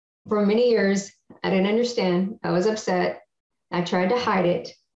for many years, I didn't understand. I was upset. I tried to hide it,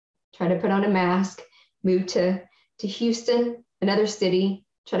 tried to put on a mask, moved to Houston, another city,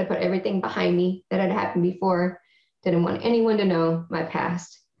 tried to put everything behind me that had happened before. Didn't want anyone to know my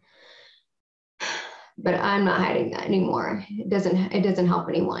past. But I'm not hiding that anymore. It doesn't help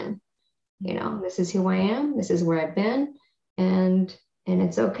anyone. This is who I am. This is where I've been. And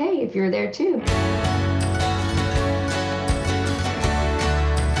it's okay if you're there too.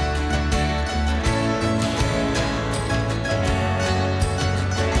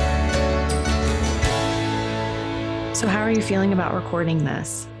 So how are you feeling about recording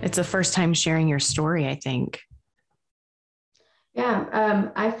this? It's the first time sharing your story, I think.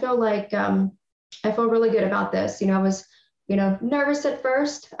 Yeah, I feel like I feel really good about this. I was, nervous at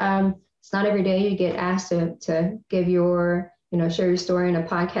first. It's not every day you get asked to give your, share your story in a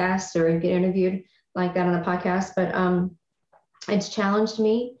podcast or get interviewed like that on a podcast. But it's challenged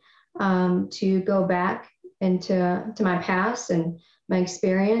me to go back into my past and my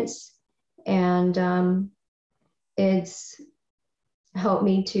experience, and it's helped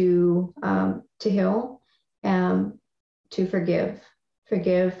me to heal, to forgive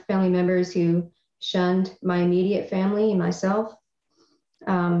family members who shunned my immediate family and myself.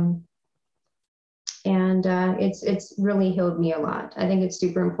 It's really healed me a lot. I think it's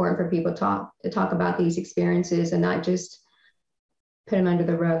super important for people to talk about these experiences and not just put them under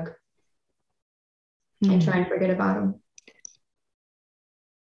the rug and try and forget about them.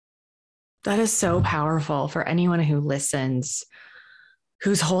 That is so powerful for anyone who listens,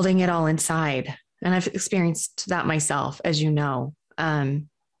 who's holding it all inside. And I've experienced that myself, as you know,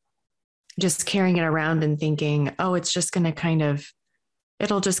 just carrying it around and thinking, oh, it's just going to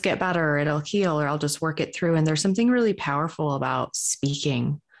it'll just get better, it'll heal, or I'll just work it through. And there's something really powerful about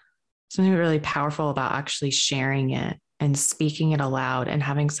speaking, something really powerful about actually sharing it and speaking it aloud and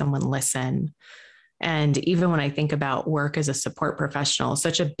having someone listen. And even when I think about work as a support professional,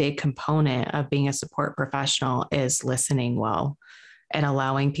 such a big component of being a support professional is listening well and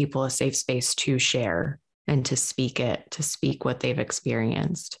allowing people a safe space to share and to speak what they've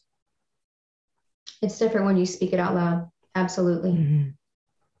experienced. It's different when you speak it out loud. Absolutely. Mm-hmm.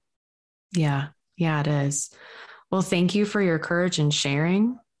 Yeah, it is. Well, thank you for your courage and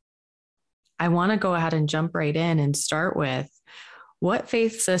sharing. I want to go ahead and jump right in and start with, what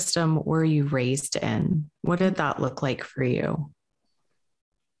faith system were you raised in? What did that look like for you?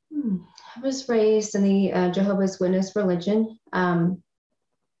 I was raised in the Jehovah's Witness religion. My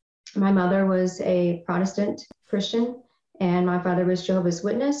mother was a Protestant Christian, and my father was Jehovah's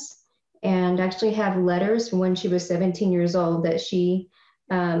Witness, and actually have letters from when she was 17 years old that she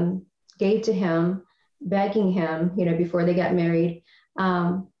gave to him, begging him, before they got married,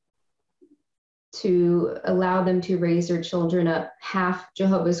 to allow them to raise their children up half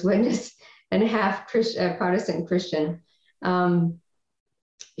Jehovah's Witness and half Protestant Christian.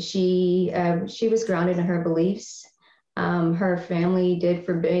 She was grounded in her beliefs. Her family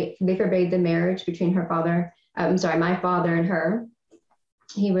forbade the marriage between my father and her.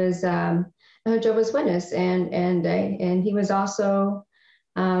 He was a Jehovah's Witness, and he was also,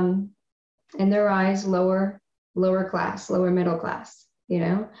 in their eyes, lower class, lower middle class,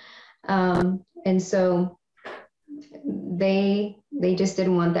 and so they just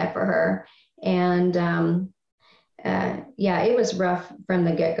didn't want that for her. And it was rough from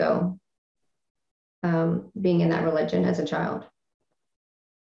the get-go, being in that religion as a child.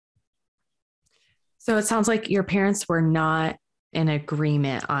 So it sounds like your parents were not in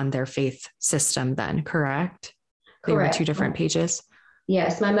agreement on their faith system then, correct? They were two different pages.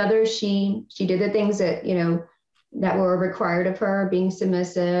 Yes. My mother, she did the things that, that were required of her, being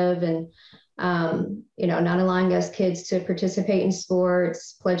submissive and, not allowing us kids to participate in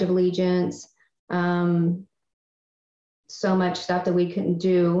sports, Pledge of Allegiance, so much stuff that we couldn't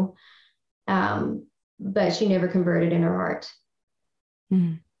do. But she never converted in her heart.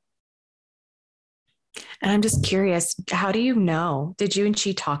 Mm. And I'm just curious, how do you know? Did you and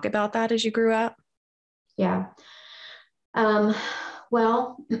she talk about that as you grew up? Yeah.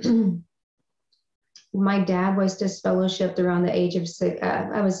 Well, my dad was disfellowshipped around the age of 6.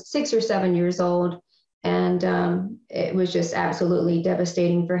 I was 6 or 7 years old, and it was just absolutely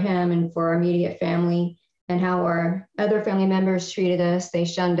devastating for him and for our immediate family, and how our other family members treated us. They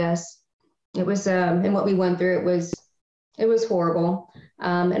shunned us. It was, and what we went through, it was horrible.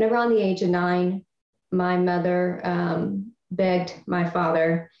 And around the age of 9, my mother begged my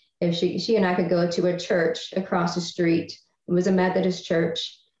father if she and I could go to a church across the street. It was a Methodist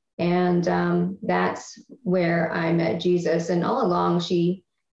church. And that's where I met Jesus. And all along, she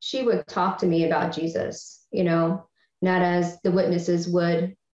would talk to me about Jesus, not as the witnesses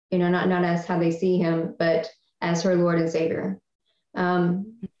would not as how they see him, but as her Lord and Savior. I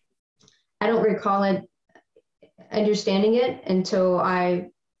don't recall understanding it until I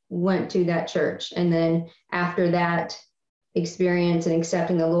went to that church. And then after that experience and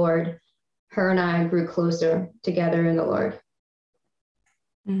accepting the Lord, her and I grew closer together in the Lord.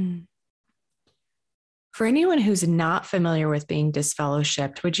 Mm. For anyone who's not familiar with being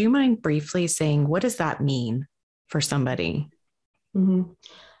disfellowshipped, would you mind briefly saying, what does that mean for somebody?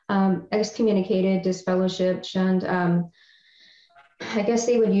 Excommunicated, disfellowshipped, shunned. I guess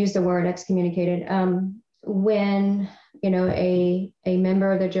they would use the word excommunicated. When, a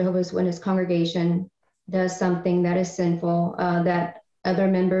member of the Jehovah's Witness congregation does something that is sinful, that other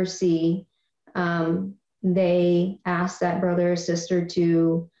members see, they ask that brother or sister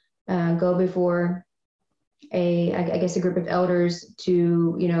to go before a group of elders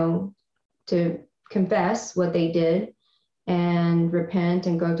to confess what they did and repent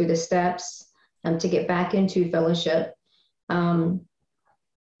and go through the steps to get back into fellowship.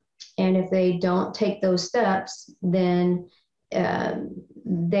 And if they don't take those steps, then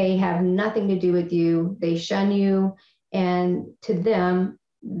they have nothing to do with you. They shun you. And to them,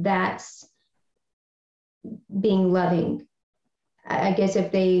 that's being loving. I guess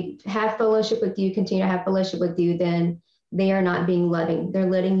if they have fellowship with you, continue to have fellowship with you, then they are not being loving. They're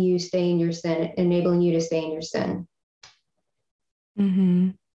letting you stay in your sin, enabling you to stay in your sin. Mm-hmm.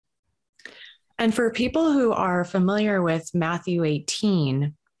 And for people who are familiar with Matthew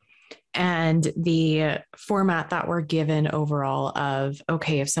 18 and the format that we're given overall of,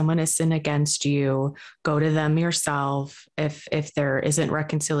 okay, if someone has sinned against you, go to them yourself. If there isn't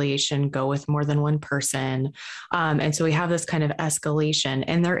reconciliation, go with more than one person. And so we have this kind of escalation.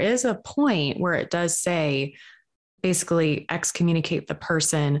 And there is a point where it does say, basically excommunicate the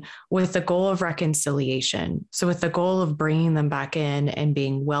person with the goal of reconciliation. So with the goal of bringing them back in and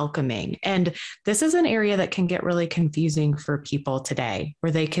being welcoming. And this is an area that can get really confusing for people today,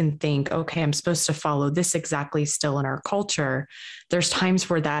 where they can think, okay, I'm supposed to follow this exactly still in our culture. There's times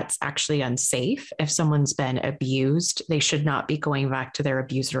where that's actually unsafe. If someone's been abused, they should not be going back to their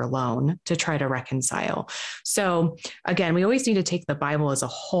abuser alone to try to reconcile. So again, we always need to take the Bible as a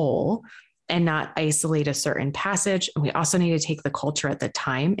whole and not isolate a certain passage. And we also need to take the culture at the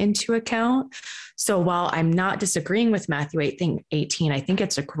time into account. So while I'm not disagreeing with Matthew 18, I think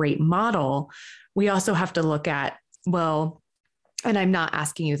it's a great model. We also have to look at, well, and I'm not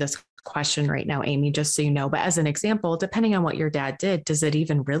asking you this question right now, Amy, just so you know, but as an example, depending on what your dad did, does it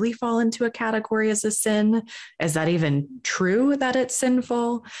even really fall into a category as a sin? Is that even true that it's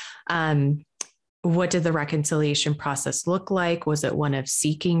sinful? What did the reconciliation process look like? Was it one of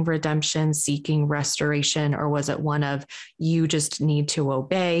seeking redemption, seeking restoration, or was it one of you just need to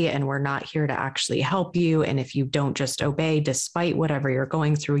obey and we're not here to actually help you? And if you don't just obey, despite whatever you're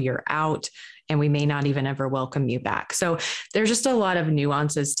going through, you're out and we may not even ever welcome you back. So there's just a lot of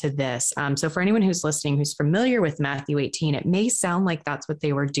nuances to this. So for anyone who's listening, who's familiar with Matthew 18, it may sound like that's what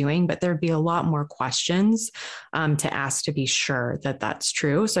they were doing, but there'd be a lot more questions to ask to be sure that that's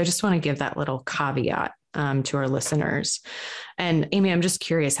true. So I just want to give that little caveat to our listeners. And Amy, I'm just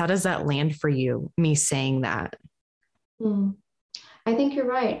curious, how does that land for you, me saying that? I think you're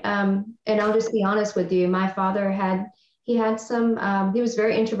right. And I'll just be honest with you. My father he was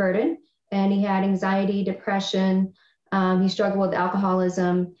very introverted. And he had anxiety, depression. He struggled with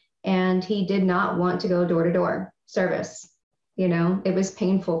alcoholism, and he did not want to go door to door service. It was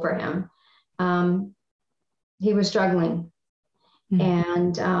painful for him. He was struggling.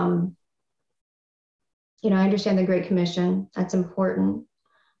 And, I understand the Great Commission. That's important.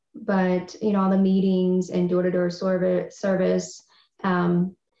 But, all the meetings and door to door service, it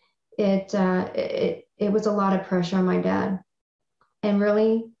was a lot of pressure on my dad. And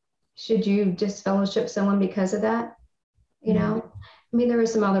really, should you disfellowship someone because of that? There were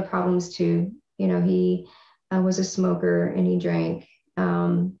some other problems too. He was a smoker and he drank,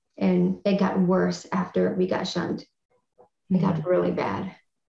 and it got worse after we got shunned. It got really bad.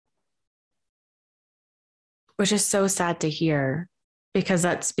 Which is so sad to hear, because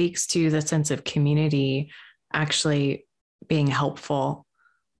that speaks to the sense of community actually being helpful,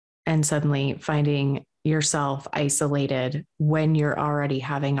 and suddenly finding yourself isolated when you're already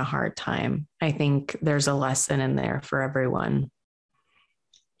having a hard time. I think there's a lesson in there for everyone.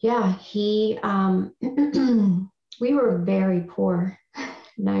 Yeah, we were very poor,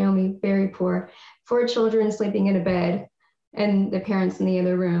 Naomi, very poor. 4 children sleeping in a bed and the parents in the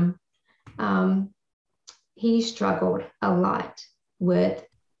other room. He struggled a lot with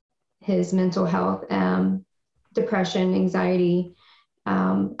his mental health, depression, anxiety,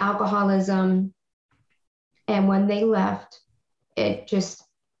 alcoholism. And when they left, it just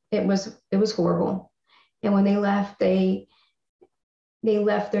it was horrible. And when they left, they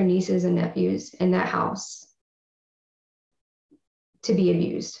left their nieces and nephews in that house to be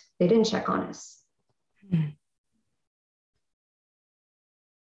abused. They didn't check on us. Mm.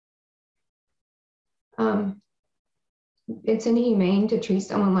 It's inhumane to treat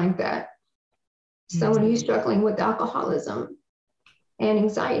someone like that. Someone who's struggling with alcoholism and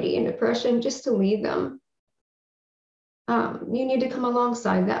anxiety and depression, just to leave them. You need to come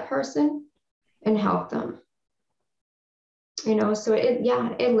alongside that person and help them. So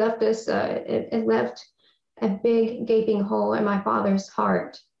it left us, it left a big gaping hole in my father's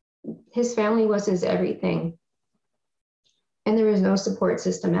heart. His family was his everything. And there was no support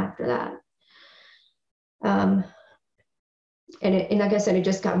system after that. And like I said, it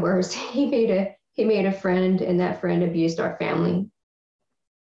just got worse. He made a friend, and that friend abused our family.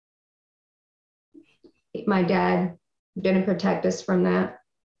 My dad didn't protect us from that.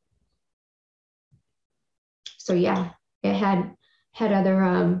 So yeah, it had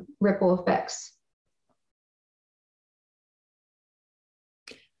other ripple effects.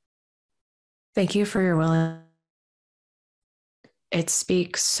 Thank you for your willingness. It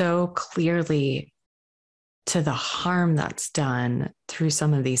speaks so clearly to the harm that's done through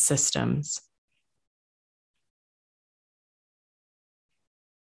some of these systems.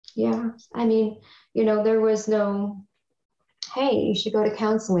 Yeah, I mean, there was no, hey, you should go to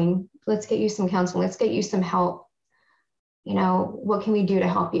counseling. Let's get you some counseling. Let's get you some help. What can we do to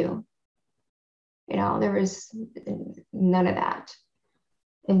help you? There was none of that.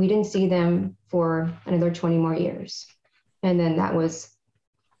 And we didn't see them for another 20 more years. And then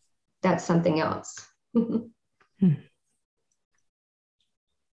that's something else.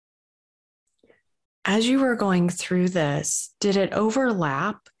 As you were going through this, did it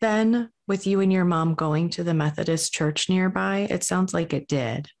overlap then with you and your mom going to the Methodist church nearby? It sounds like it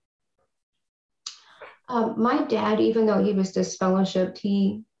did. My dad, even though he was disfellowshipped,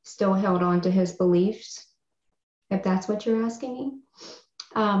 he still held on to his beliefs, if that's what you're asking me.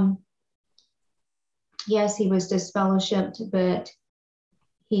 Yes, he was disfellowshipped, but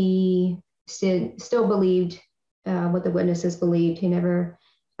he still believed what the witnesses believed. He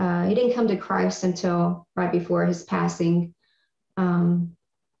didn't come to Christ until right before his passing.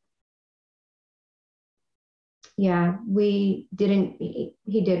 He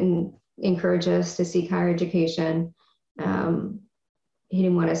didn't encourage us to seek higher education. He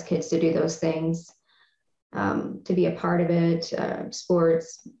didn't want us kids to do those things, to be a part of it,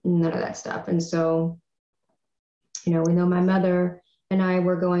 sports, none of that stuff. And so, we know my mother and I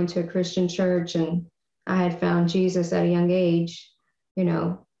were going to a Christian church, and I had found Jesus at a young age.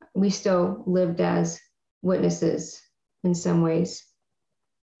 We still lived as witnesses in some ways.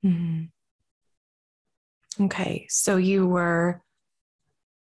 Mm-hmm. Okay, so you were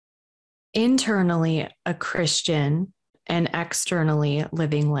internally a Christian and externally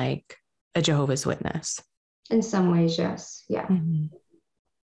living like a Jehovah's Witness. In some ways, yes. Yeah. Mm-hmm.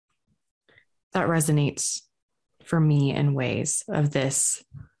 That resonates for me in ways of this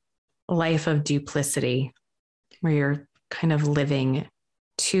life of duplicity, where you're kind of living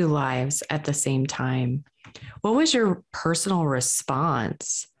two lives at the same time. What was your personal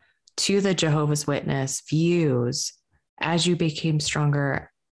response to the Jehovah's Witness views as you became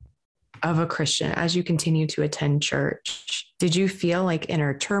stronger of a Christian, as you continue to attend church? Did you feel like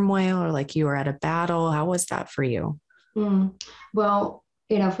inner turmoil or like you were at a battle? How was that for you? Well,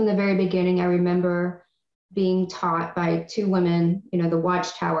 from the very beginning, I remember being taught by two women, the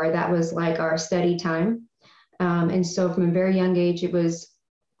Watchtower. That was like our study time. And so from a very young age, it was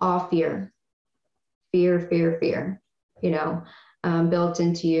all fear, built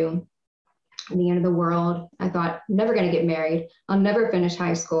into you. In the end of the world, I thought, I'm never going to get married. I'll never finish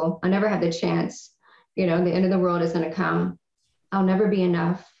high school. I'll never have the chance. The end of the world is going to come. I'll never be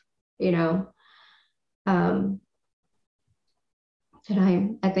enough, And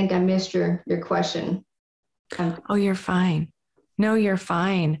I think I missed your question. Oh, you're fine. No, you're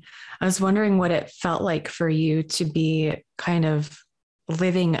fine. I was wondering what it felt like for you to be kind of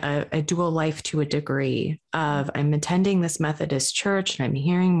living a dual life to a degree of, I'm attending this Methodist church and I'm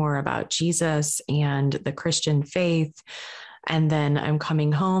hearing more about Jesus and the Christian faith. And then I'm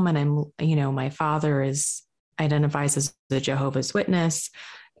coming home and I'm, my father identifies as the Jehovah's Witness.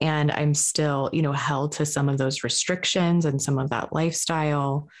 And I'm still, held to some of those restrictions and some of that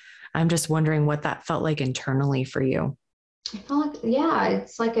lifestyle. I'm just wondering what that felt like internally for you. I felt like,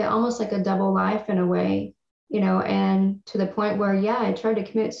 it's like almost like a double life in a way, and to the point where, I tried to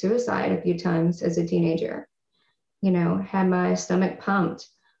commit suicide a few times as a teenager, had my stomach pumped.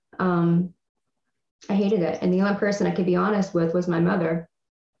 I hated it. And the only person I could be honest with was my mother.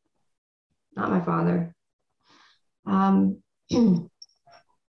 not my father. Um, I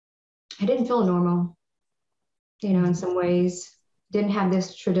didn't feel normal, in some ways. Didn't have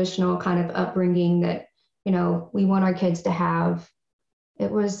this traditional kind of upbringing that, we want our kids to have.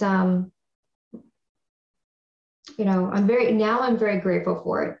 It was, I'm very grateful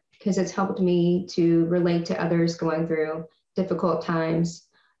for it because it's helped me to relate to others going through difficult times.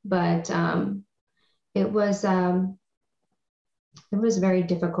 But it was, um, it was very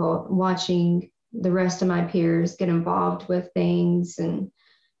difficult watching the rest of my peers get involved with things. And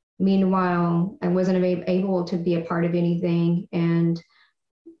meanwhile, I wasn't able to be a part of anything. And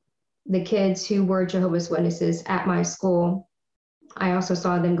the kids who were Jehovah's Witnesses at my school, I also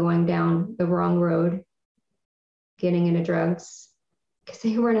saw them going down the wrong road, getting into drugs because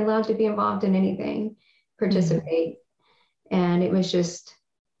they weren't allowed to be involved in anything, participate. And it was just,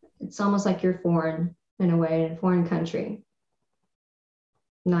 it's almost like you're foreign in a way, in a foreign country,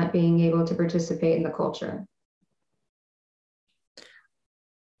 not being able to participate in the culture.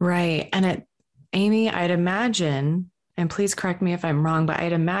 Right. And Amy, I'd imagine, and please correct me if I'm wrong, but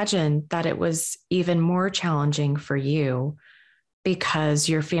I'd imagine that it was even more challenging for you because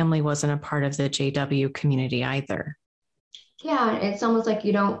your family wasn't a part of the JW community either. Yeah, it's almost like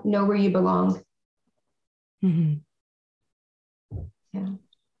you don't know where you belong. Mm-hmm. Yeah.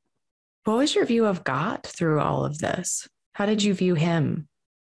 What was your view of God through all of this? How did you view him?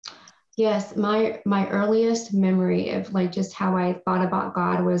 Yes, my earliest memory of like just how I thought about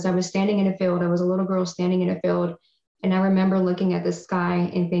God was I was standing in a field. I was a little girl standing in a field, and I remember looking at the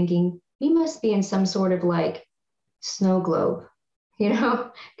sky and thinking, he must be in some sort of like snow globe,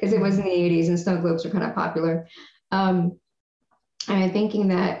 because it was in the 80s and snow globes were kind of popular. And I'm thinking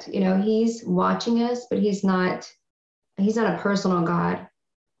that, he's watching us, but he's not a personal God,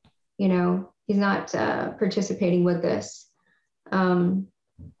 he's not participating with us.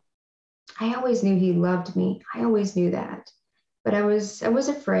 I always knew he loved me. I always knew that. But I was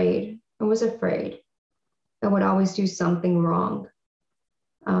afraid. I was afraid I would always do something wrong.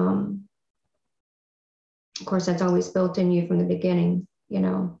 Of course, that's always built in you from the beginning,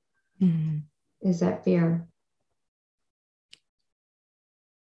 is that fear.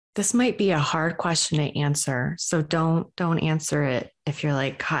 This might be a hard question to answer. So don't answer it if you're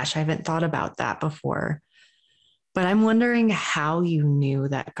like, gosh, I haven't thought about that before. But I'm wondering how you knew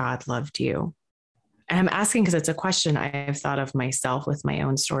that God loved you. And I'm asking because it's a question I've thought of myself with my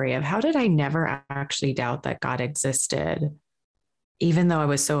own story of how did I never actually doubt that God existed? Even though I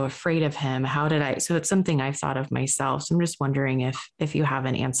was so afraid of him, how did I? So it's something I've thought of myself. So I'm just wondering if you have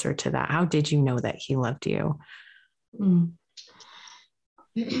an answer to that. How did you know that he loved you? Mm.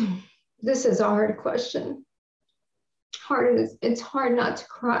 This is a hard question. It's hard not to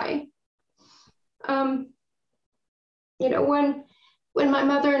cry. When my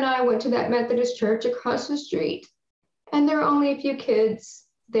mother and I went to that Methodist church across the street, and there were only a few kids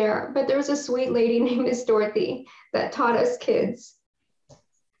there, but there was a sweet lady named Miss Dorothy that taught us kids.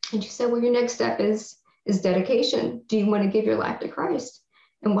 And she said, well, your next step is dedication. Do you want to give your life to Christ?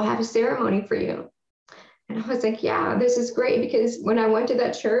 And we'll have a ceremony for you. And I was like, yeah, this is great, because when I went to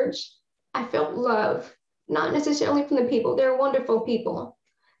that church, I felt love, not necessarily from the people. They're wonderful people,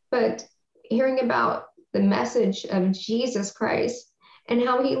 but hearing about the message of Jesus Christ and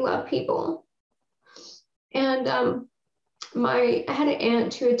how he loved people. And I had an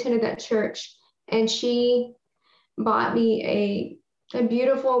aunt who attended that church, and she bought me a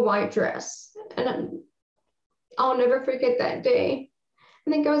beautiful white dress. And I'll never forget that day.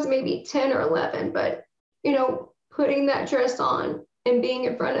 I think I was maybe 10 or 11, but, putting that dress on and being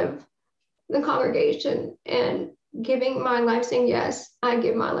in front of the congregation and giving my life, saying, yes, I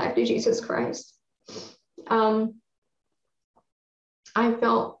give my life to Jesus Christ. I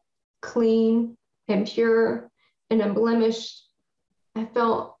felt clean and pure and unblemished. I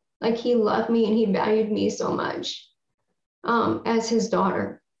felt like he loved me and he valued me so much as his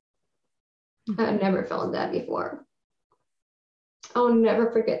daughter. I've never felt that before. I'll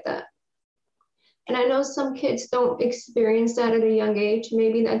never forget that. And I know some kids don't experience that at a young age.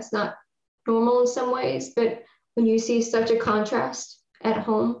 Maybe that's not normal in some ways, but when you see such a contrast at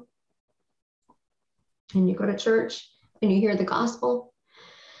home and you go to church and you hear the gospel,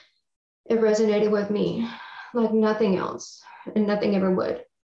 it resonated with me like nothing else, and nothing ever would.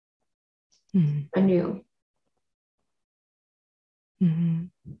 Mm-hmm. I knew. Mm-hmm.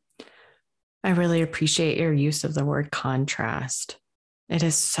 I really appreciate your use of the word contrast. It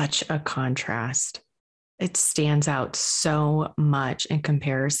is such a contrast. It stands out so much in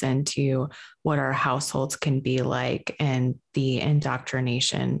comparison to what our households can be like and the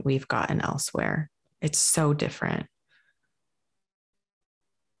indoctrination we've gotten elsewhere. It's so different.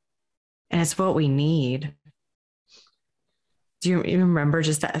 And it's what we need. Do you remember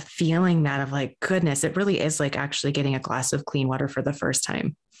just that feeling that of like, goodness, it really is like actually getting a glass of clean water for the first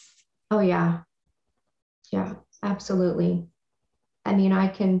time? Oh, yeah. Yeah, absolutely. I mean, I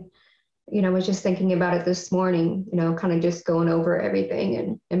can, was just thinking about it this morning, kind of just going over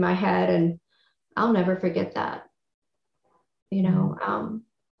everything in my head, and I'll never forget that. Yeah,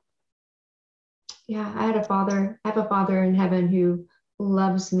 I have a father in heaven who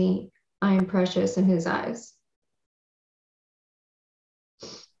loves me. I am precious in his eyes.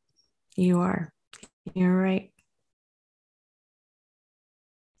 You are. You're right.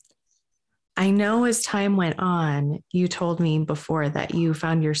 I know as time went on, you told me before that you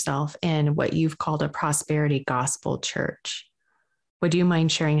found yourself in what you've called a prosperity gospel church. Would you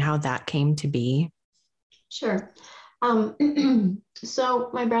mind sharing how that came to be? Sure. So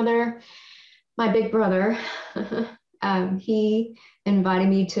my big brother, he invited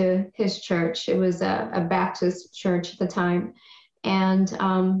me to his church. It was a Baptist church at the time, and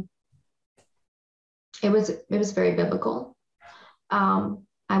it was very biblical.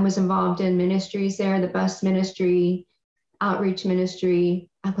 I was involved in ministries there, the bus ministry, outreach ministry.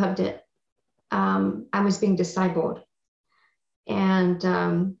 I loved it. I was being discipled,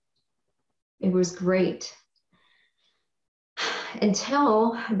 and it was great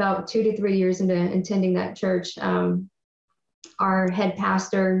until about 2 to 3 years into attending that church. Our head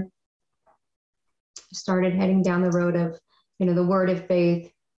pastor started heading down the road of, the word of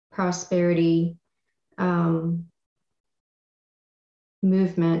faith, prosperity,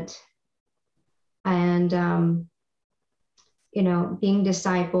 movement, and being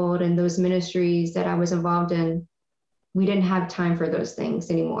discipled, and those ministries that I was involved in, we didn't have time for those things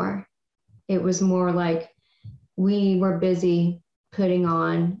anymore. It was more like we were busy putting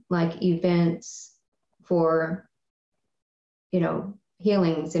on like events for,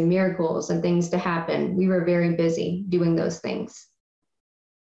 healings and miracles and things to happen. We were very busy doing those things.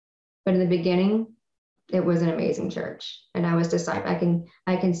 But in the beginning, it was an amazing church, and I was discipled.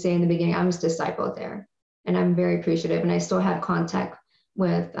 I can say in the beginning, I was discipled there, and I'm very appreciative. And I still have contact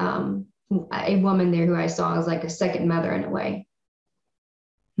with a woman there who I saw as like a second mother in a way.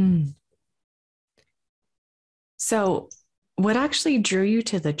 So, what actually drew you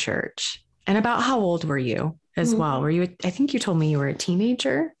to the church, and about how old were you as well? Were you? I think you told me you were a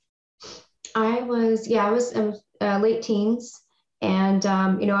teenager. I was late teens, and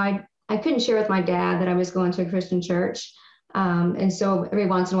I couldn't share with my dad that I was going to a Christian church. And so every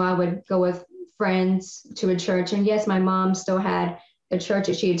once in a while I would go with friends to a church. And yes, my mom still had a church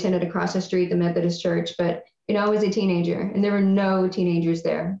that she attended across the street, the Methodist church. But, I was a teenager, and there were no teenagers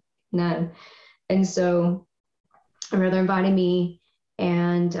there, none. And so my brother invited me,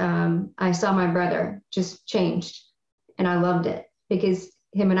 and I saw my brother just changed. And I loved it because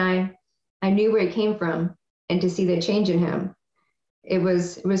him and I knew where he came from, and to see the change in him, it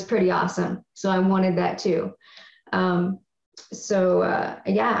was pretty awesome. So I wanted that too. Yeah,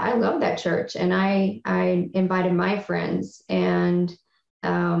 I love that church, and I invited my friends, and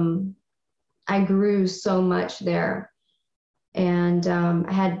I grew so much there. And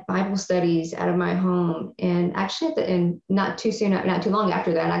I had Bible studies out of my home, and actually not too long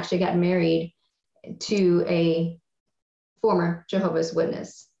after that, I actually got married to a former Jehovah's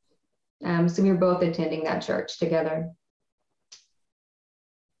Witness. So we were both attending that church together.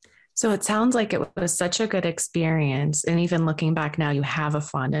 So it sounds like it was such a good experience. And even looking back now, you have a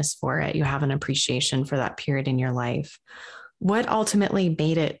fondness for it. You have an appreciation for that period in your life. What ultimately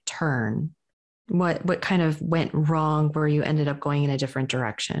made it turn? What kind of went wrong where you ended up going in a different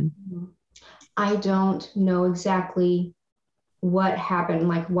direction? I don't know exactly what happened,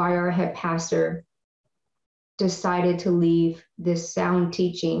 like why our head pastor decided to leave this sound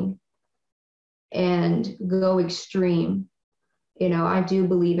teaching and go extreme. I do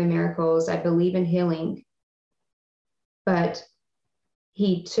believe in miracles. I believe in healing. But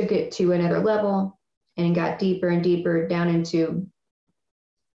he took it to another level and got deeper and deeper down into,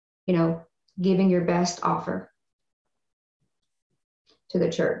 giving your best offer to the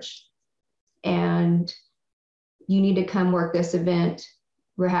church. And you need to come work this event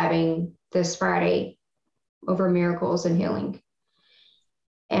we're having this Friday over miracles and healing.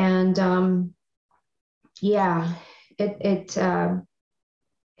 And it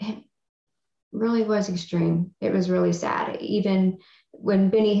really was extreme. It was really sad. Even when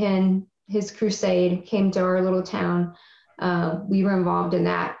Benny Hinn, his crusade came to our little town, we were involved in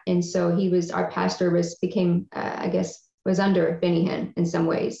that. And so our pastor was under Benny Hinn in some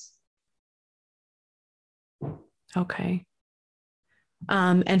ways. Okay.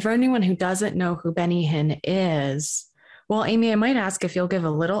 And for anyone who doesn't know who Benny Hinn is, Well, Amy, I might ask if you'll give a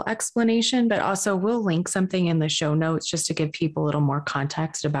little explanation, but also we'll link something in the show notes just to give people a little more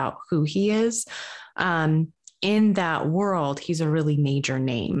context about who he is. In that world, he's a really major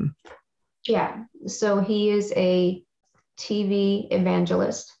name. Yeah. So he is a TV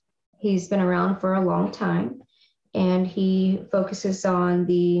evangelist. He's been around for a long time, and he focuses on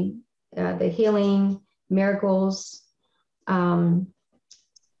the healing, miracles,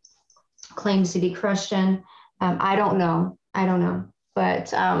 claims to be Christian. I don't know.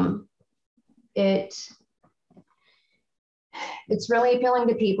 But it's really appealing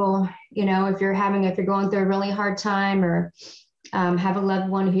to people. You know, if you're going through a really hard time, or have a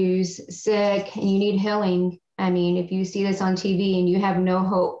loved one who's sick and you need healing. I mean, if you see this on TV and you have no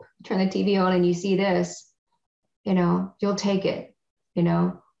hope, turn the TV on and you see this, you know, you'll take it, you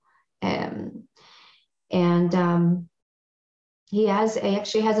know. And he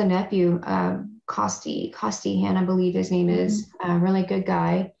actually has a nephew, Costi, I believe his name is, a really good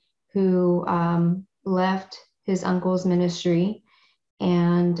guy who left his uncle's ministry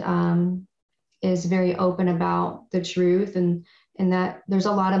and is very open about the truth and that there's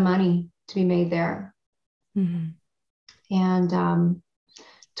a lot of money to be made there. Mm-hmm. And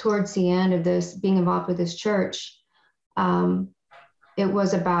towards the end of this, being involved with this church, it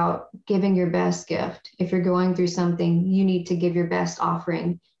was about giving your best gift. If you're going through something, you need to give your best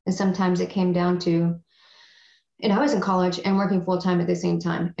offering. And sometimes it came down to, and I was in college and working full time at the same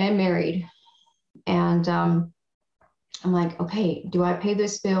time and married. And I'm like, okay, do I pay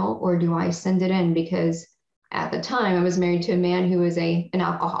this bill or do I send it in? Because at the time I was married to a man who was an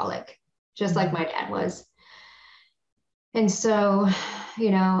alcoholic, just like my dad was. And so, you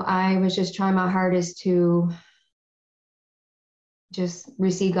know, I was just trying my hardest to just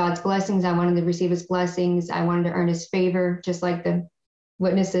receive God's blessings. I wanted to receive his blessings. I wanted to earn his favor, just like the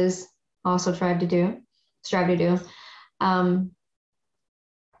witnesses also strive to do. And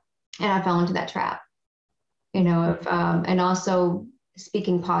I fell into that trap, you know, of, and also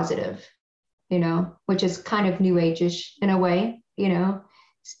speaking positive, you know, which is kind of new age-ish in a way, you know,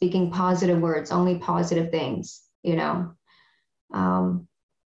 speaking positive words, only positive things, you know.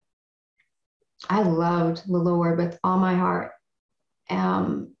 I loved the Lord with all my heart.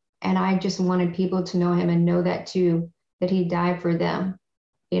 And I just wanted people to know him and know that too, that he died for them,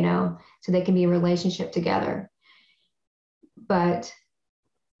 you know, so they can be in relationship together. But,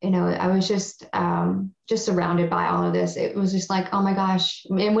 you know, I was just surrounded by all of this. It was just like, oh my gosh.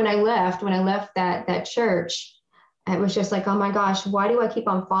 And when I left that church, it was just like, oh my gosh, why do I keep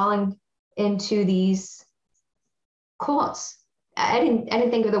on falling into these cults? I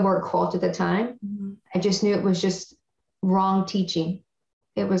didn't think of the word cult at the time. Mm-hmm. I just knew it was just wrong teaching.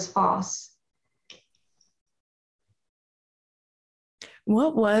 It was false.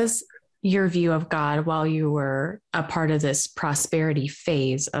 What was your view of God while you were a part of this prosperity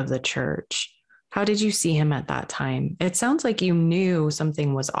phase of the church? How did you see him at that time? It sounds like you knew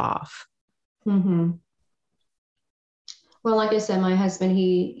something was off. Mm-hmm. Well, like I said, my husband,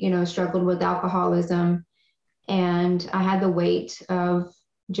 he, you know, struggled with alcoholism, and I had the weight of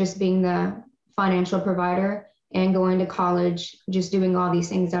just being the financial provider and going to college, just doing all these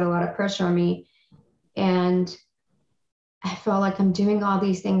things, had a lot of pressure on me. And I felt like, I'm doing all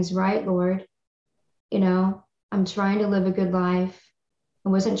these things right, Lord. You know, I'm trying to live a good life. I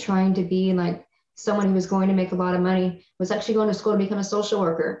wasn't trying to be like someone who was going to make a lot of money. I was actually going to school to become a social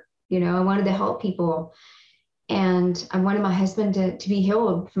worker. You know, I wanted to help people. And I wanted my husband to be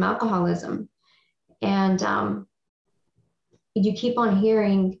healed from alcoholism. And you keep on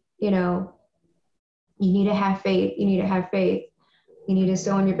hearing, you know, you need to have faith. You need to have faith. You need to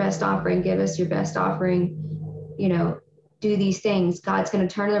sow in your best offering. Give us your best offering. You know, do these things. God's going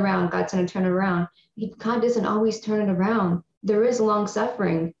to turn it around. God's going to turn it around. God doesn't always turn it around. There is long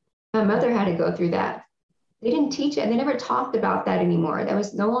suffering. My mother had to go through that. They didn't teach it. They never talked about that anymore. That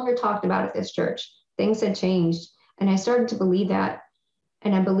was no longer talked about at this church. Things had changed. And I started to believe that.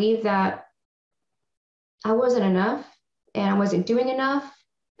 And I believed that I wasn't enough and I wasn't doing enough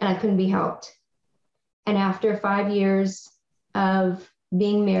and I couldn't be helped. And after 5 years of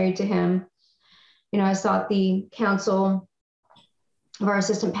being married to him, you know, I sought the counsel of our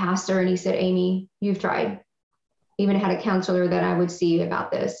assistant pastor, and he said, Amy, you've tried. Even had a counselor that I would see about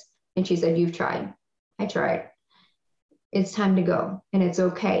this. And she said, you've tried. I tried. It's time to go. And it's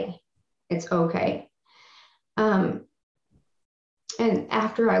okay. It's okay. And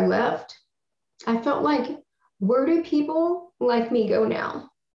after I left, I felt like, where do people like me go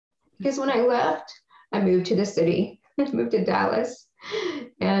now? Because when I left, I moved to the city, moved to Dallas.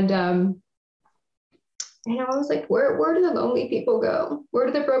 And I was like, where do the lonely people go? Where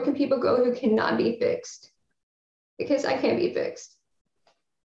do the broken people go who cannot be fixed? because I can't be fixed.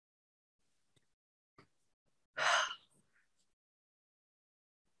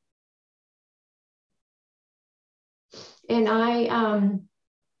 And I,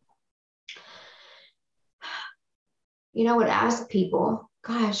 would ask people,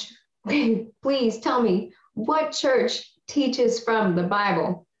 gosh, please tell me what church teaches from the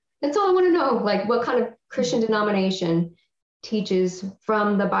Bible. That's all I want to know. Like, what kind of Christian denomination teaches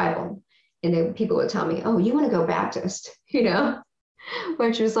from the Bible? And then people would tell me, oh, you want to go Baptist,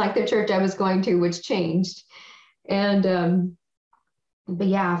 which was like the church I was going to, which changed. And, but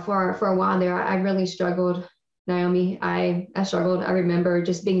yeah, for a while there, I really struggled, Naomi. I struggled. I remember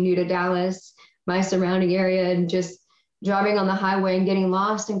just being new to Dallas, my surrounding area, and just driving on the highway and getting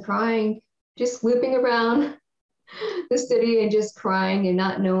lost and crying, just looping around the city and just crying and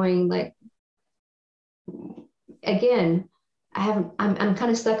not knowing, like, again, I'm kind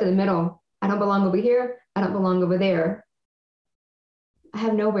of stuck in the middle. I don't belong over here. I don't belong over there. I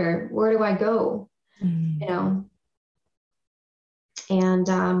have nowhere. Where do I go? And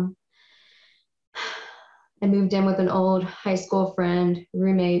I moved in with an old high school friend,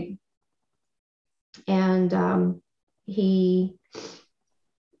 roommate, and we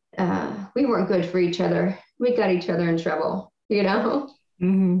weren't good for each other. We got each other in trouble,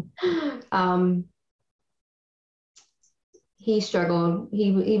 Mm-hmm. He struggled.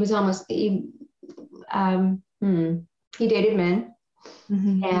 He was almost he dated men,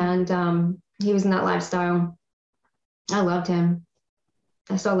 Mm-hmm. and he was in that lifestyle. I loved him.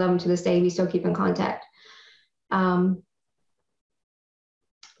 I still love him to this day. We still keep in contact. But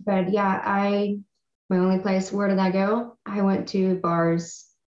yeah, my only place, where did I go? I went to bars.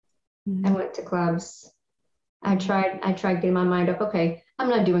 Mm-hmm. I went to clubs. I tried getting my mind up. Okay, I'm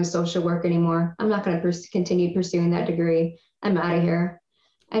not doing social work anymore. I'm not going to continue pursuing that degree. I'm out of here.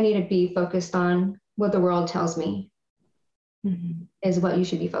 I need to be focused on what the world tells me is what you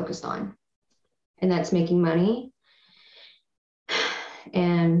should be focused on. And that's making money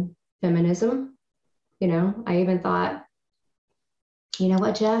and feminism. I even thought, you know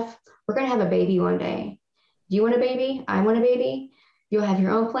what, Jeff? We're going to have a baby one day. You want a baby? I want a baby. You'll have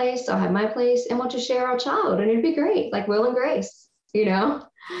your own place. I'll have my place. And we'll just share our child. And it'd be great, like Will and Grace,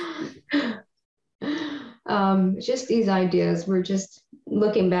 just these ideas. We're just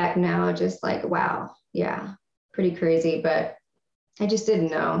looking back now, just like, wow, yeah, pretty crazy. But I just didn't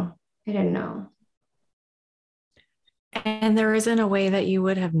know. I didn't know. And there isn't a way that you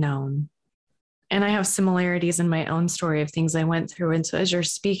would have known. And I have similarities in my own story of things I went through. And so as you're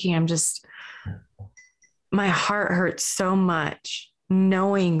speaking, my heart hurts so much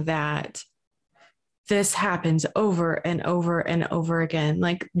knowing that this happens over and over and over again.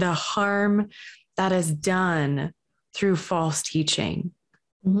 Like the harm that is done through false teaching,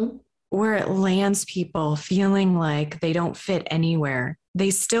 where it lands people feeling like they don't fit anywhere. They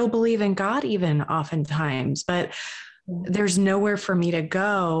still believe in God, even oftentimes, but there's nowhere for me to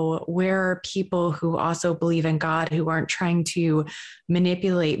go. Where are people who also believe in God, who aren't trying to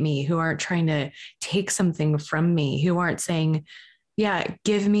manipulate me, who aren't trying to take something from me, who aren't saying, yeah,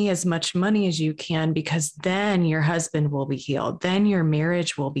 give me as much money as you can, because then your husband will be healed. Then your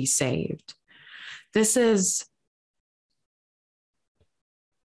marriage will be saved. It's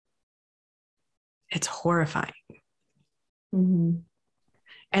horrifying. Mm-hmm.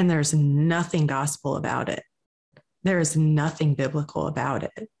 And there's nothing gospel about it. There is nothing biblical about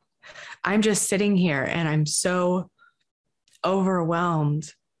it. I'm just sitting here and I'm so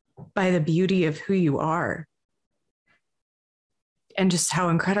overwhelmed by the beauty of who you are and just how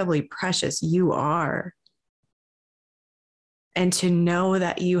incredibly precious you are. And to know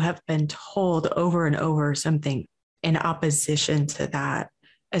that you have been told over and over something in opposition to that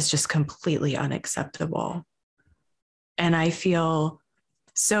is just completely unacceptable. And I feel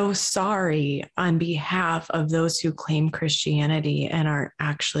so sorry on behalf of those who claim Christianity and aren't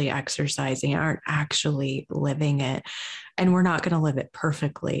actually exercising, aren't actually living it. And we're not going to live it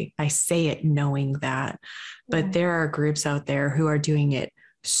perfectly. I say it knowing that, but there are groups out there who are doing it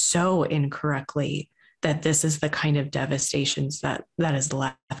so incorrectly that this is the kind of devastations that is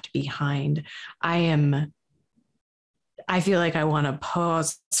left behind. I feel like I want to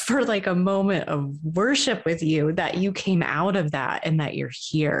pause for like a moment of worship with you that you came out of that and that you're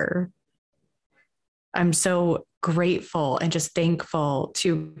here. I'm so grateful and just thankful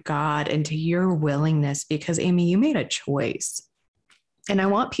to God and to your willingness, because Amy, you made a choice. And I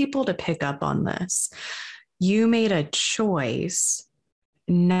want people to pick up on this. You made a choice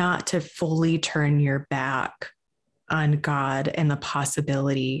not to fully turn your back on God and the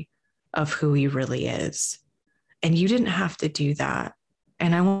possibility of who he really is. And you didn't have to do that.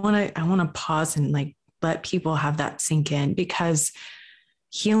 And I want to pause and like let people have that sink in, because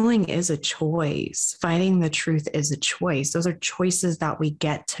healing is a choice. Finding the truth is a choice. Those are choices that we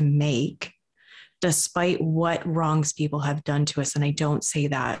get to make despite what wrongs people have done to us. And I don't say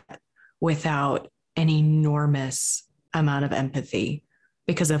that without an enormous amount of empathy,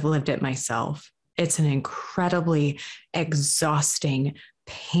 because I've lived it myself. It's an incredibly exhausting,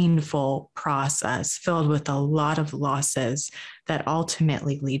 painful process filled with a lot of losses that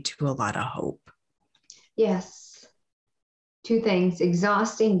ultimately lead to a lot of hope. Yes. Two things: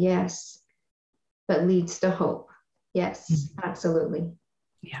 exhausting, yes, but leads to hope. Yes, absolutely.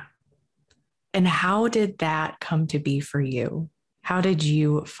 Yeah. And how did that come to be for you? How did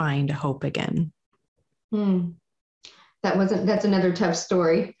you find hope again? That's another tough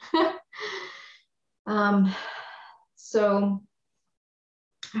story. So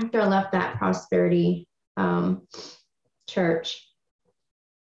after I left that prosperity church,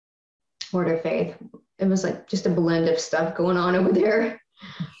 Word of Faith, it was like just a blend of stuff going on over there.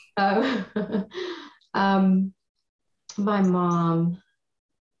 Uh, my mom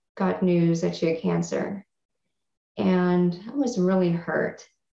got news that she had cancer, and I was really hurt.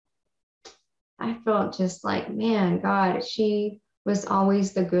 I felt just like, man, God, she was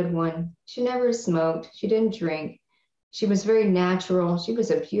always the good one. She never smoked. She didn't drink. She was very natural. She was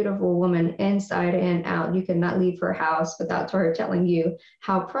a beautiful woman inside and out. You could not leave her house without her telling you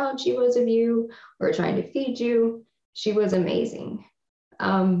how proud she was of you or trying to feed you. She was amazing.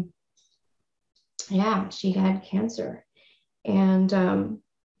 Yeah, she had cancer, and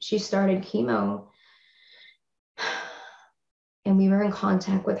she started chemo, and we were in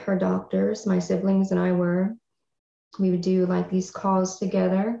contact with her doctors. My siblings and I were. We would do like these calls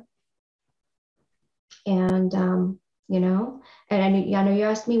together, and and I know you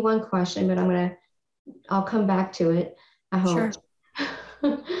asked me one question, but I'll come back to it, I hope.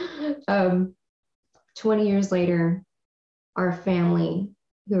 Sure. 20 years later, our family,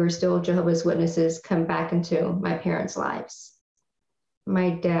 who are still Jehovah's Witnesses, come back into my parents' lives.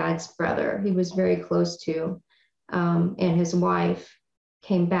 My dad's brother, he was very close to, and his wife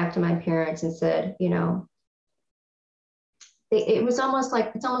came back to my parents and said, it's almost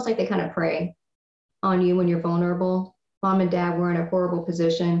like they kind of prey on you when you're vulnerable. Mom and dad were in a horrible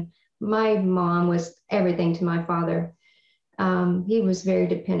position. My mom was everything to my father. He was very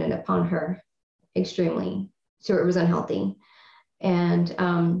dependent upon her, extremely. So it was unhealthy. And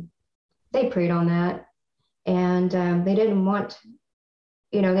they preyed on that. And they didn't want,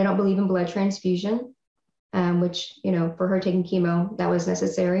 they don't believe in blood transfusion, which, for her taking chemo, that was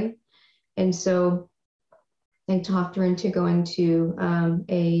necessary. And so they talked her into going to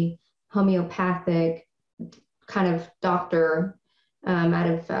a homeopathic kind of doctor out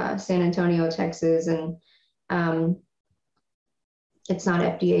of San Antonio, Texas. And it's not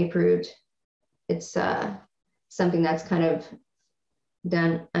FDA approved. It's something that's kind of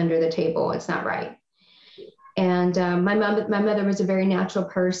done under the table. It's not right. And my mother was a very natural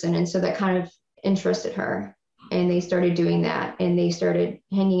person. And so that kind of interested her. And they started doing that. And they started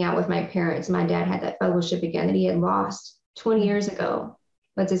hanging out with my parents. My dad had that fellowship again that he had lost 20 years ago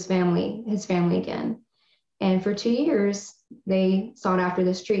with his family again. And for 2 years, they sought after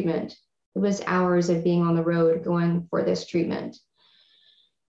this treatment. It was hours of being on the road going for this treatment.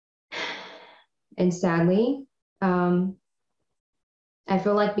 And sadly, I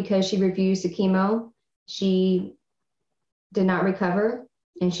feel like because she refused the chemo, she did not recover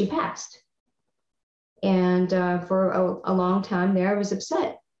and she passed. And for a long time there, I was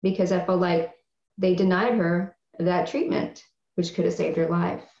upset because I felt like they denied her that treatment, which could have saved her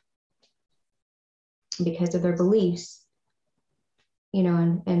life because of their beliefs,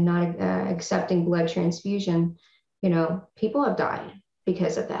 and not accepting blood transfusion. People have died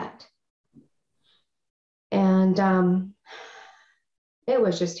because of that. And it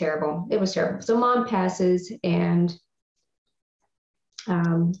was just terrible. It was terrible. So mom passes, and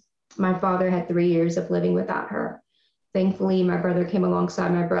my father had 3 years of living without her. Thankfully, my brother came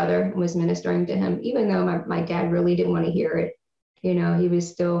alongside my brother and was ministering to him, even though my dad really didn't want to hear it. He was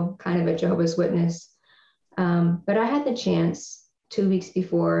still kind of a Jehovah's Witness. But I had the chance 2 weeks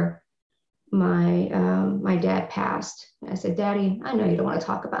before my dad passed. I said, Daddy, I know you don't want to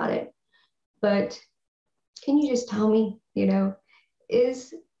talk about it, but can you just tell me,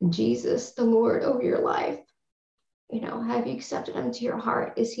 is Jesus the Lord over your life? Have you accepted him to your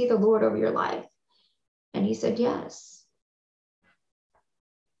heart? Is he the Lord over your life? And he said, yes.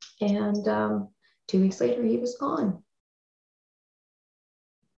 And 2 weeks later, he was gone.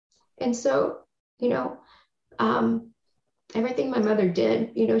 And so, everything my mother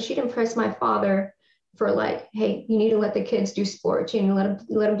did, she'd impress my father for like, hey, you need to let the kids do sports, let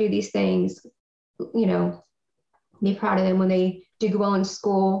them do these things. you know, be proud of them when they do well in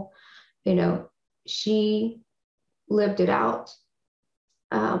school. You know, she lived it out.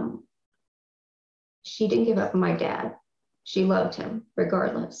 She didn't give up on my dad. She loved him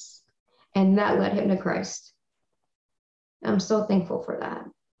regardless. And that led him to Christ. I'm so thankful for that.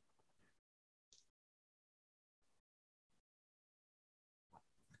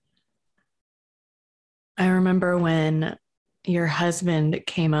 I remember when your husband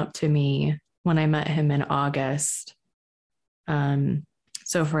came up to me when I met him in August.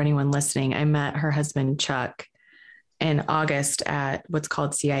 So for anyone listening, I met her husband, Chuck, in August at what's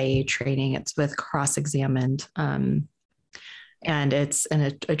called CIA training. It's with Cross Examined. And it's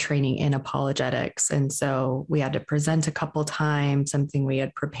a training in apologetics. And so we had to present a couple times, something we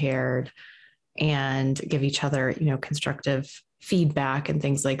had prepared, and give each other, constructive feedback and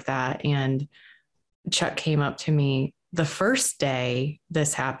things like that. And Chuck came up to me the first day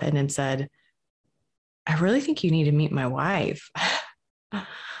this happened and said, I really think you need to meet my wife.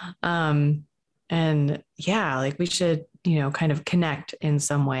 And yeah, like we should, kind of connect in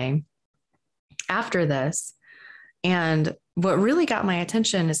some way after this. And what really got my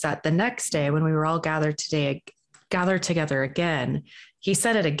attention is that the next day when we were all gathered together again, he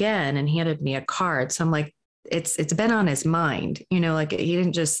said it again and handed me a card. So I'm like, it's been on his mind, like he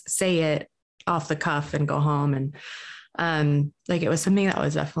didn't just say it off the cuff and go home. And like, it was something that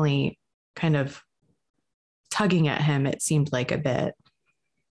was definitely kind of tugging at him. It seemed like a bit.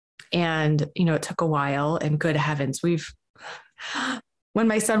 And, it took a while, and good heavens, when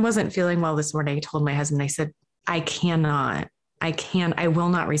my son wasn't feeling well this morning, I told my husband, I said, I will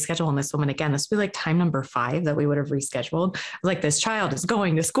not reschedule on this woman again. This would be like time number 5 that we would have rescheduled. Like, this child is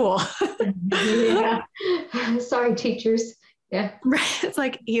going to school. Yeah. Sorry, teachers. Yeah. Right. It's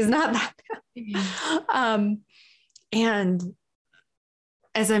like, he's not that bad. And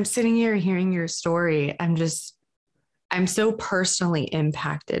as I'm sitting here hearing your story, I'm so personally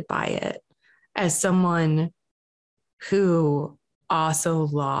impacted by it as someone who also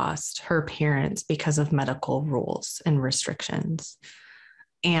lost her parents because of medical rules and restrictions,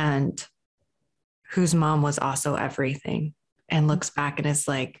 and whose mom was also everything, and looks back and is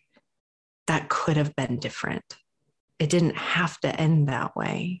like, that could have been different. It didn't have to end that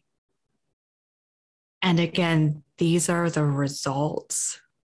way. And again, these are the results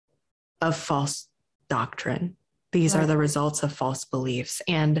of false doctrine. These are the results of false beliefs.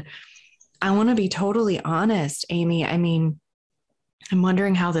 And I want to be totally honest, Amy. I mean, I'm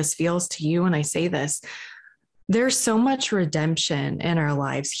wondering how this feels to you when I say this. There's so much redemption in our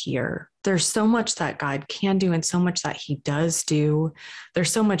lives here. There's so much that God can do and so much that he does do.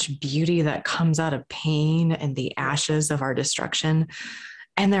 There's so much beauty that comes out of pain and the ashes of our destruction.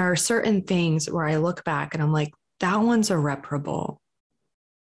 And there are certain things where I look back and I'm like, that one's irreparable.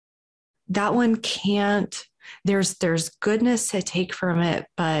 That one can't, there's goodness to take from it,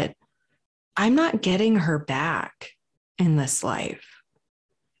 but I'm not getting her back in this life.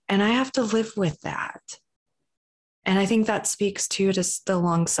 And I have to live with that. And I think that speaks to just the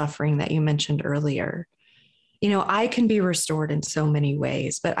long suffering that you mentioned earlier. I can be restored in so many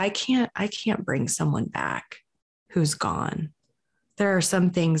ways, but I can't bring someone back who's gone. There are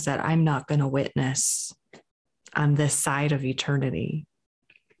some things that I'm not going to witness on this side of eternity.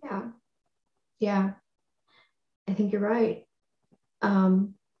 Yeah. Yeah. I think you're right.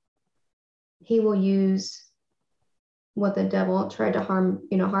 He will use what the devil tried to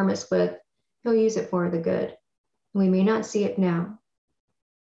harm us with. He'll use it for the good. We may not see it now.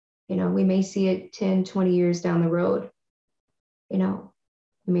 We may see it 10, 20 years down the road. We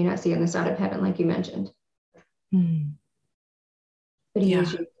may not see it on the side of heaven, like you mentioned. But he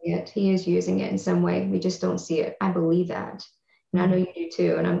is using it. He is using it in some way. We just don't see it. I believe that. And I know you do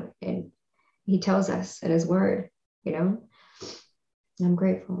too. And he tells us in his word, I'm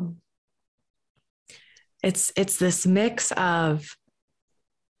grateful. It's this mix of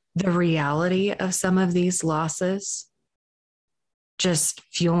the reality of some of these losses, just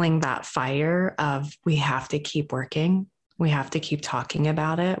fueling that fire of, we have to keep working. We have to keep talking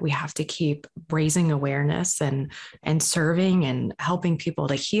about it. We have to keep raising awareness and serving and helping people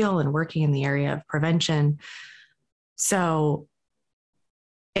to heal and working in the area of prevention. So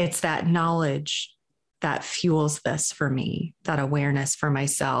it's that knowledge that fuels this for me, that awareness for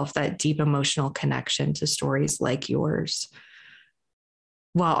myself, that deep emotional connection to stories like yours,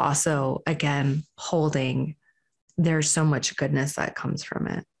 while also, again, holding, there's so much goodness that comes from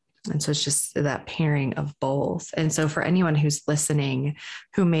it. And so it's just that pairing of both. And so for anyone who's listening,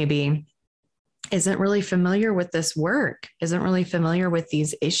 who maybe isn't really familiar with this work, isn't really familiar with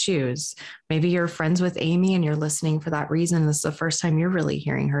these issues, maybe you're friends with Amy and you're listening for that reason. This is the first time you're really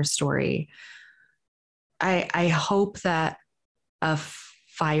hearing her story. I hope that a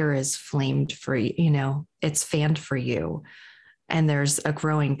fire is flamed for you, it's fanned for you. And there's a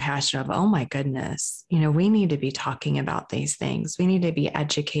growing passion of, oh my goodness, we need to be talking about these things. We need to be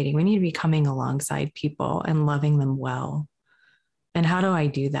educating. We need to be coming alongside people and loving them well. And how do I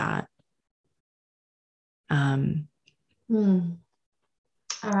do that?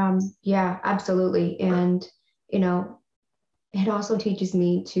 Yeah, absolutely. And, it also teaches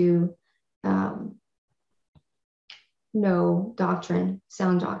me to know doctrine,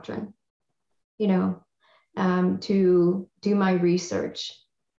 sound doctrine, to do my research,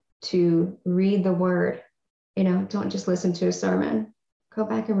 to read the word, don't just listen to a sermon, go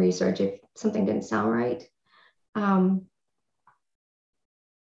back and research if something didn't sound right. And,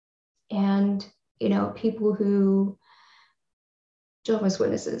 people who, Jehovah's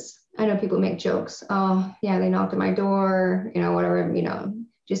Witnesses, I know people make jokes. Oh, yeah, they knocked at my door, whatever,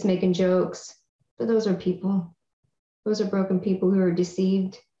 just making jokes. But those are people. Those are broken people who are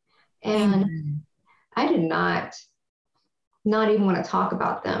deceived. And Amen. I did not even want to talk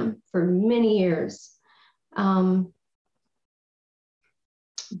about them for many years. But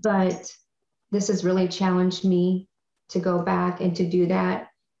this has really challenged me to go back and to do that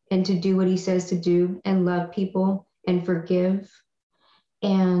and to do what he says to do and love people and forgive.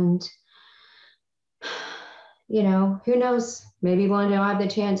 And, who knows, maybe one day I'll have the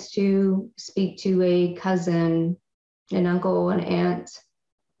chance to speak to a cousin, an uncle, an aunt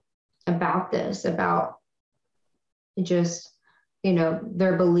about this, about just,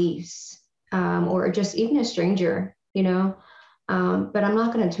 their beliefs, or just even a stranger, but I'm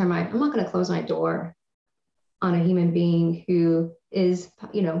not going to close my door on a human being who is,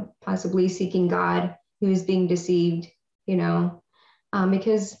 possibly seeking God, who is being deceived,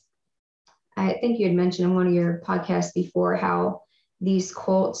 because I think you had mentioned in one of your podcasts before how these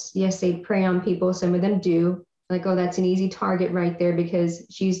cults, yes, they prey on people. Some of them do, like, oh, that's an easy target right there because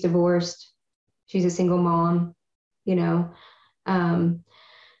she's divorced, she's a single mom,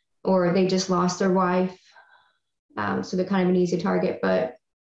 or they just lost their wife. So they're kind of an easy target. But,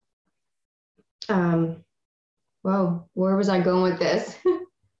 whoa, where was I going with this?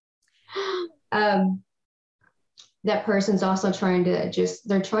 That person's also trying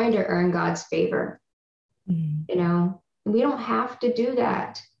to earn God's favor. Mm-hmm. We don't have to do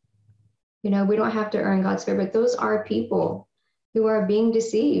that. We don't have to earn God's favor. But those are people who are being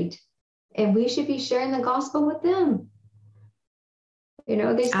deceived, and we should be sharing the gospel with them.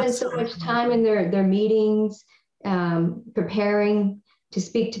 They spend so much time in their meetings, preparing to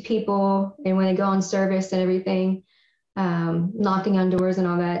speak to people, and when they go on service and everything, knocking on doors and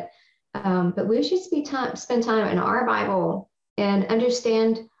all that. But we should spend time in our Bible and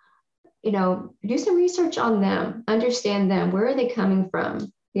understand, do some research on them, understand them. Where are they coming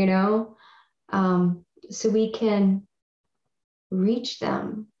from? So we can reach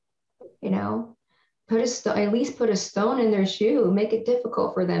them, at least put a stone in their shoe, make it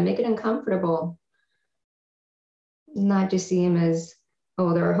difficult for them, make it uncomfortable. Not just see them as,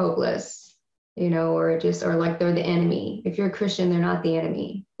 oh, they're hopeless. or like they're the enemy. If you're a Christian, they're not the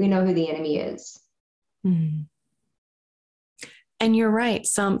enemy. We know who the enemy is. Mm-hmm. And you're right.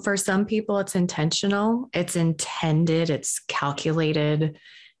 For some people, it's intentional, it's intended, it's calculated.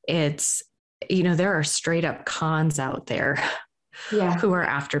 It's, there are straight up cons out there who are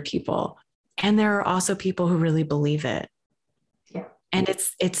after people. And there are also people who really believe it. Yeah. And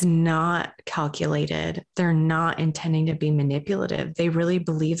it's not calculated. They're not intending to be manipulative. They really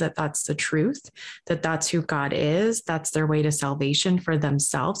believe that that's the truth, that that's who God is. That's their way to salvation for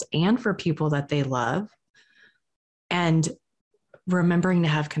themselves and for people that they love. And remembering to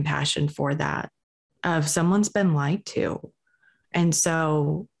have compassion for that, of someone's been lied to. And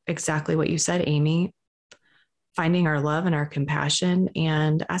so exactly what you said, Amy, finding our love and our compassion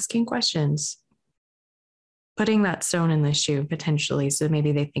and asking questions, putting that stone in the shoe potentially, so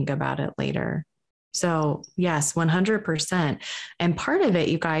maybe they think about it later. So yes, 100%. And part of it,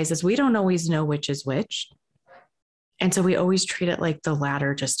 you guys, is we don't always know which is which. And so we always treat it like the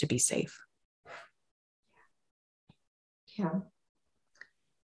latter just to be safe. Yeah.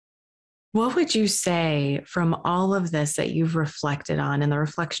 What would you say from all of this that you've reflected on and the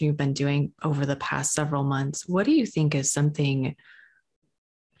reflection you've been doing over the past several months? What do you think is something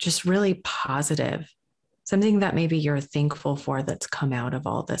just really positive, something that maybe you're thankful for that's come out of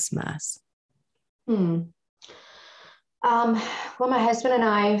all this mess? Well, my husband and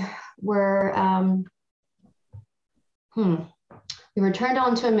I were, we were turned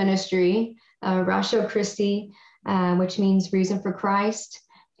on to a ministry, Ratio Christi, which means Reason for Christ.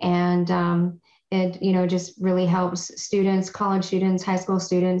 And it, just really helps students, college students, high school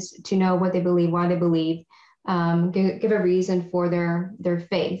students to know what they believe, why they believe. give a reason for their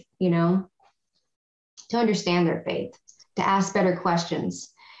faith, to understand their faith, to ask better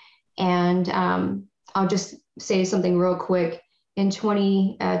questions. And I'll just say something real quick. In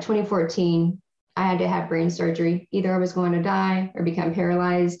 2014, I had to have brain surgery. Either I was going to die or become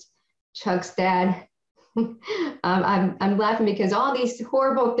paralyzed. Chuck's dad. I'm laughing because all these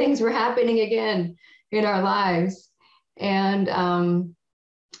horrible things were happening again in our lives. And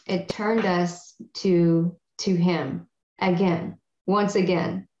it turned us to him again, once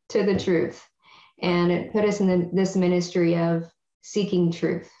again, to the truth. And it put us in this ministry of seeking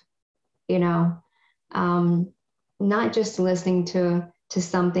truth, not just listening to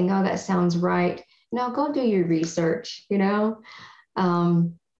something, oh, that sounds right. No, go do your research,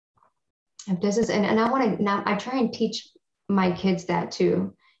 if this is, and I want to, now I try and teach my kids that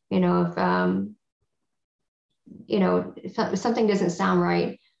too, if if something doesn't sound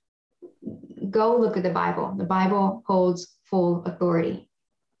right, go look at the Bible. The Bible holds full authority,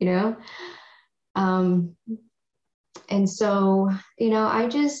 and so, I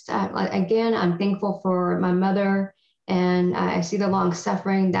just, again, I'm thankful for my mother, and I see the long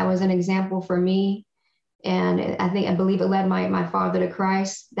suffering. That was an example for me. And I believe it led my father to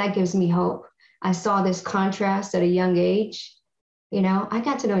Christ. That gives me hope. I saw this contrast at a young age. I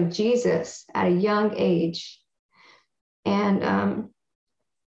got to know Jesus at a young age. And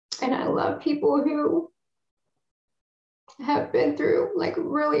I love people who have been through like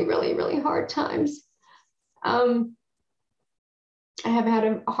really, really, really hard times. I have had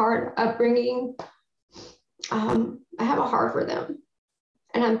a hard upbringing. I have a heart for them,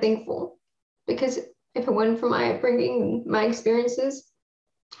 and I'm thankful, because if it wasn't for my upbringing, my experiences,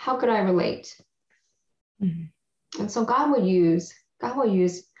 how could I relate? Mm-hmm. And so God will use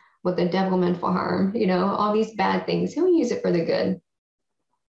what the devil meant for harm, all these bad things. He'll use it for the good.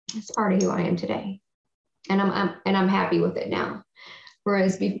 It's part of who I am today, and I'm happy with it now.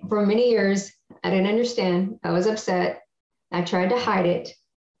 Whereas for many years, I didn't understand. I was upset. I tried to hide it,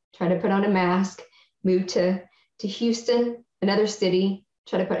 tried to put on a mask, moved to Houston, another city,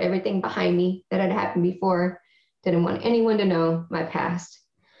 try to put everything behind me that had happened before. Didn't want anyone to know my past.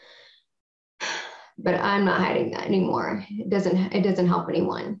 But I'm not hiding that anymore. It doesn't help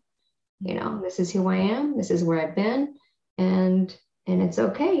anyone. This is who I am. This is where I've been. And it's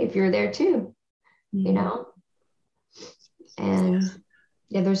okay if you're there too, And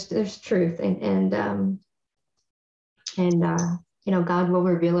yeah, there's truth. And God will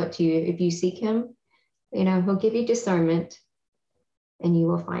reveal it to you if you seek him. He'll give you discernment, and you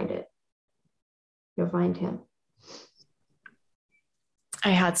will find it. You'll find him.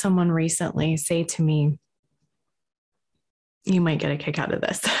 I had someone recently say to me, you might get a kick out of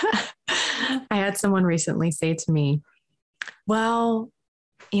this. I had someone recently say to me, well,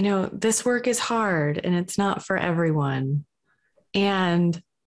 this work is hard and it's not for everyone. And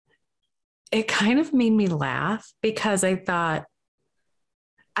it kind of made me laugh, because I thought,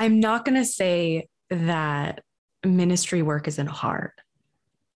 I'm not going to say that ministry work isn't hard,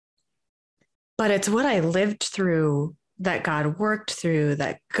 but it's what I lived through, that God worked through,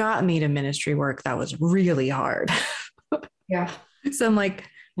 that got me to ministry work, that was really hard. Yeah. So I'm like,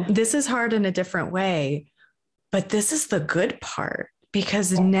 this is hard in a different way, but this is the good part,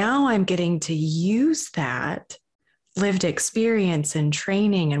 because now I'm getting to use that lived experience and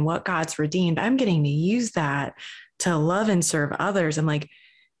training and what God's redeemed. I'm getting to use that to love and serve others. I'm like,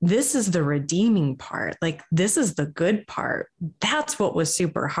 this is the redeeming part. Like, this is the good part. That's what was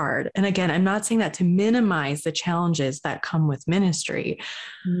super hard. And again, I'm not saying that to minimize the challenges that come with ministry,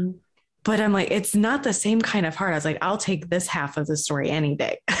 but I'm like, it's not the same kind of hard. I was like, I'll take this half of the story any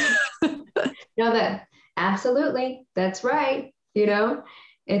day. That absolutely. That's right.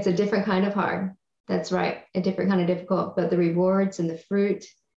 It's a different kind of hard. That's right. A different kind of difficult, but the rewards and the fruit.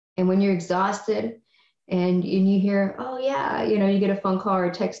 And when you're exhausted, and you hear, oh yeah, you get a phone call or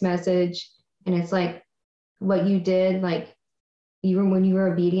a text message, and it's like what you did, like when you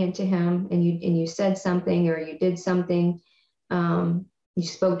were obedient to him, and you said something, or you did something, you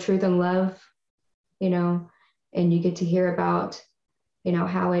spoke truth and love, and you get to hear about,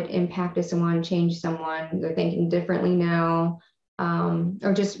 how it impacted someone, changed someone, they're thinking differently now,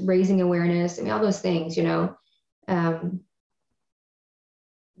 or just raising awareness. I mean, all those things,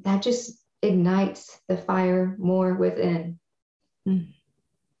 that just ignites the fire more within.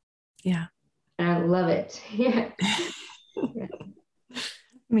 Yeah. And I love it. Yeah.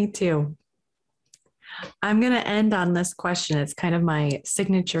 Me too. I'm going to end on this question. It's kind of my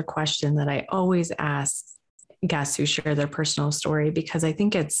signature question that I always ask guests who share their personal story, because I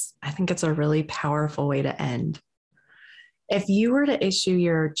think it's a really powerful way to end. If you were to issue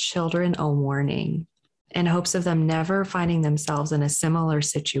your children a warning in hopes of them never finding themselves in a similar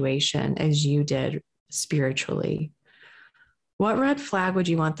situation as you did spiritually, what red flag would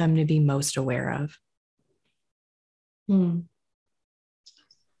you want them to be most aware of? Hmm.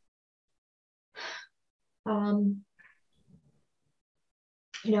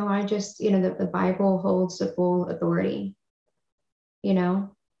 I just, the Bible holds the full authority, and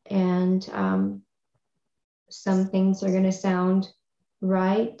some things are going to sound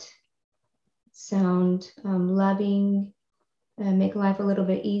right, sound loving, make life a little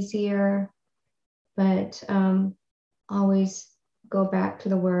bit easier, but always go back to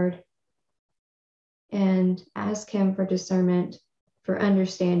the word and ask him for discernment, for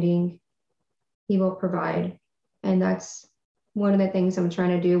understanding. He will provide. And that's one of the things I'm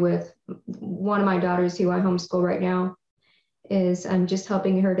trying to do with one of my daughters who I homeschool right now, is I'm just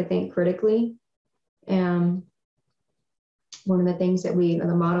helping her to think critically. And one of the things that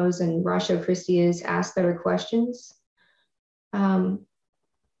the mottos in Ratio Christi is ask better questions. I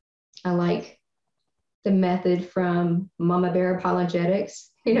like the method from Mama Bear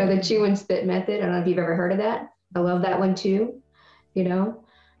Apologetics, the chew and spit method. I don't know if you've ever heard of that. I love that one too,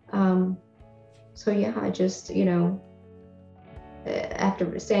 So yeah, I just,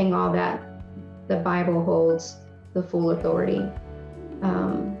 after saying all that, the Bible holds the full authority.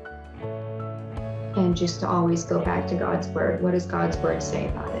 And just to always go back to God's word. What does God's word say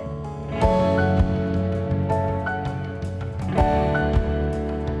about it?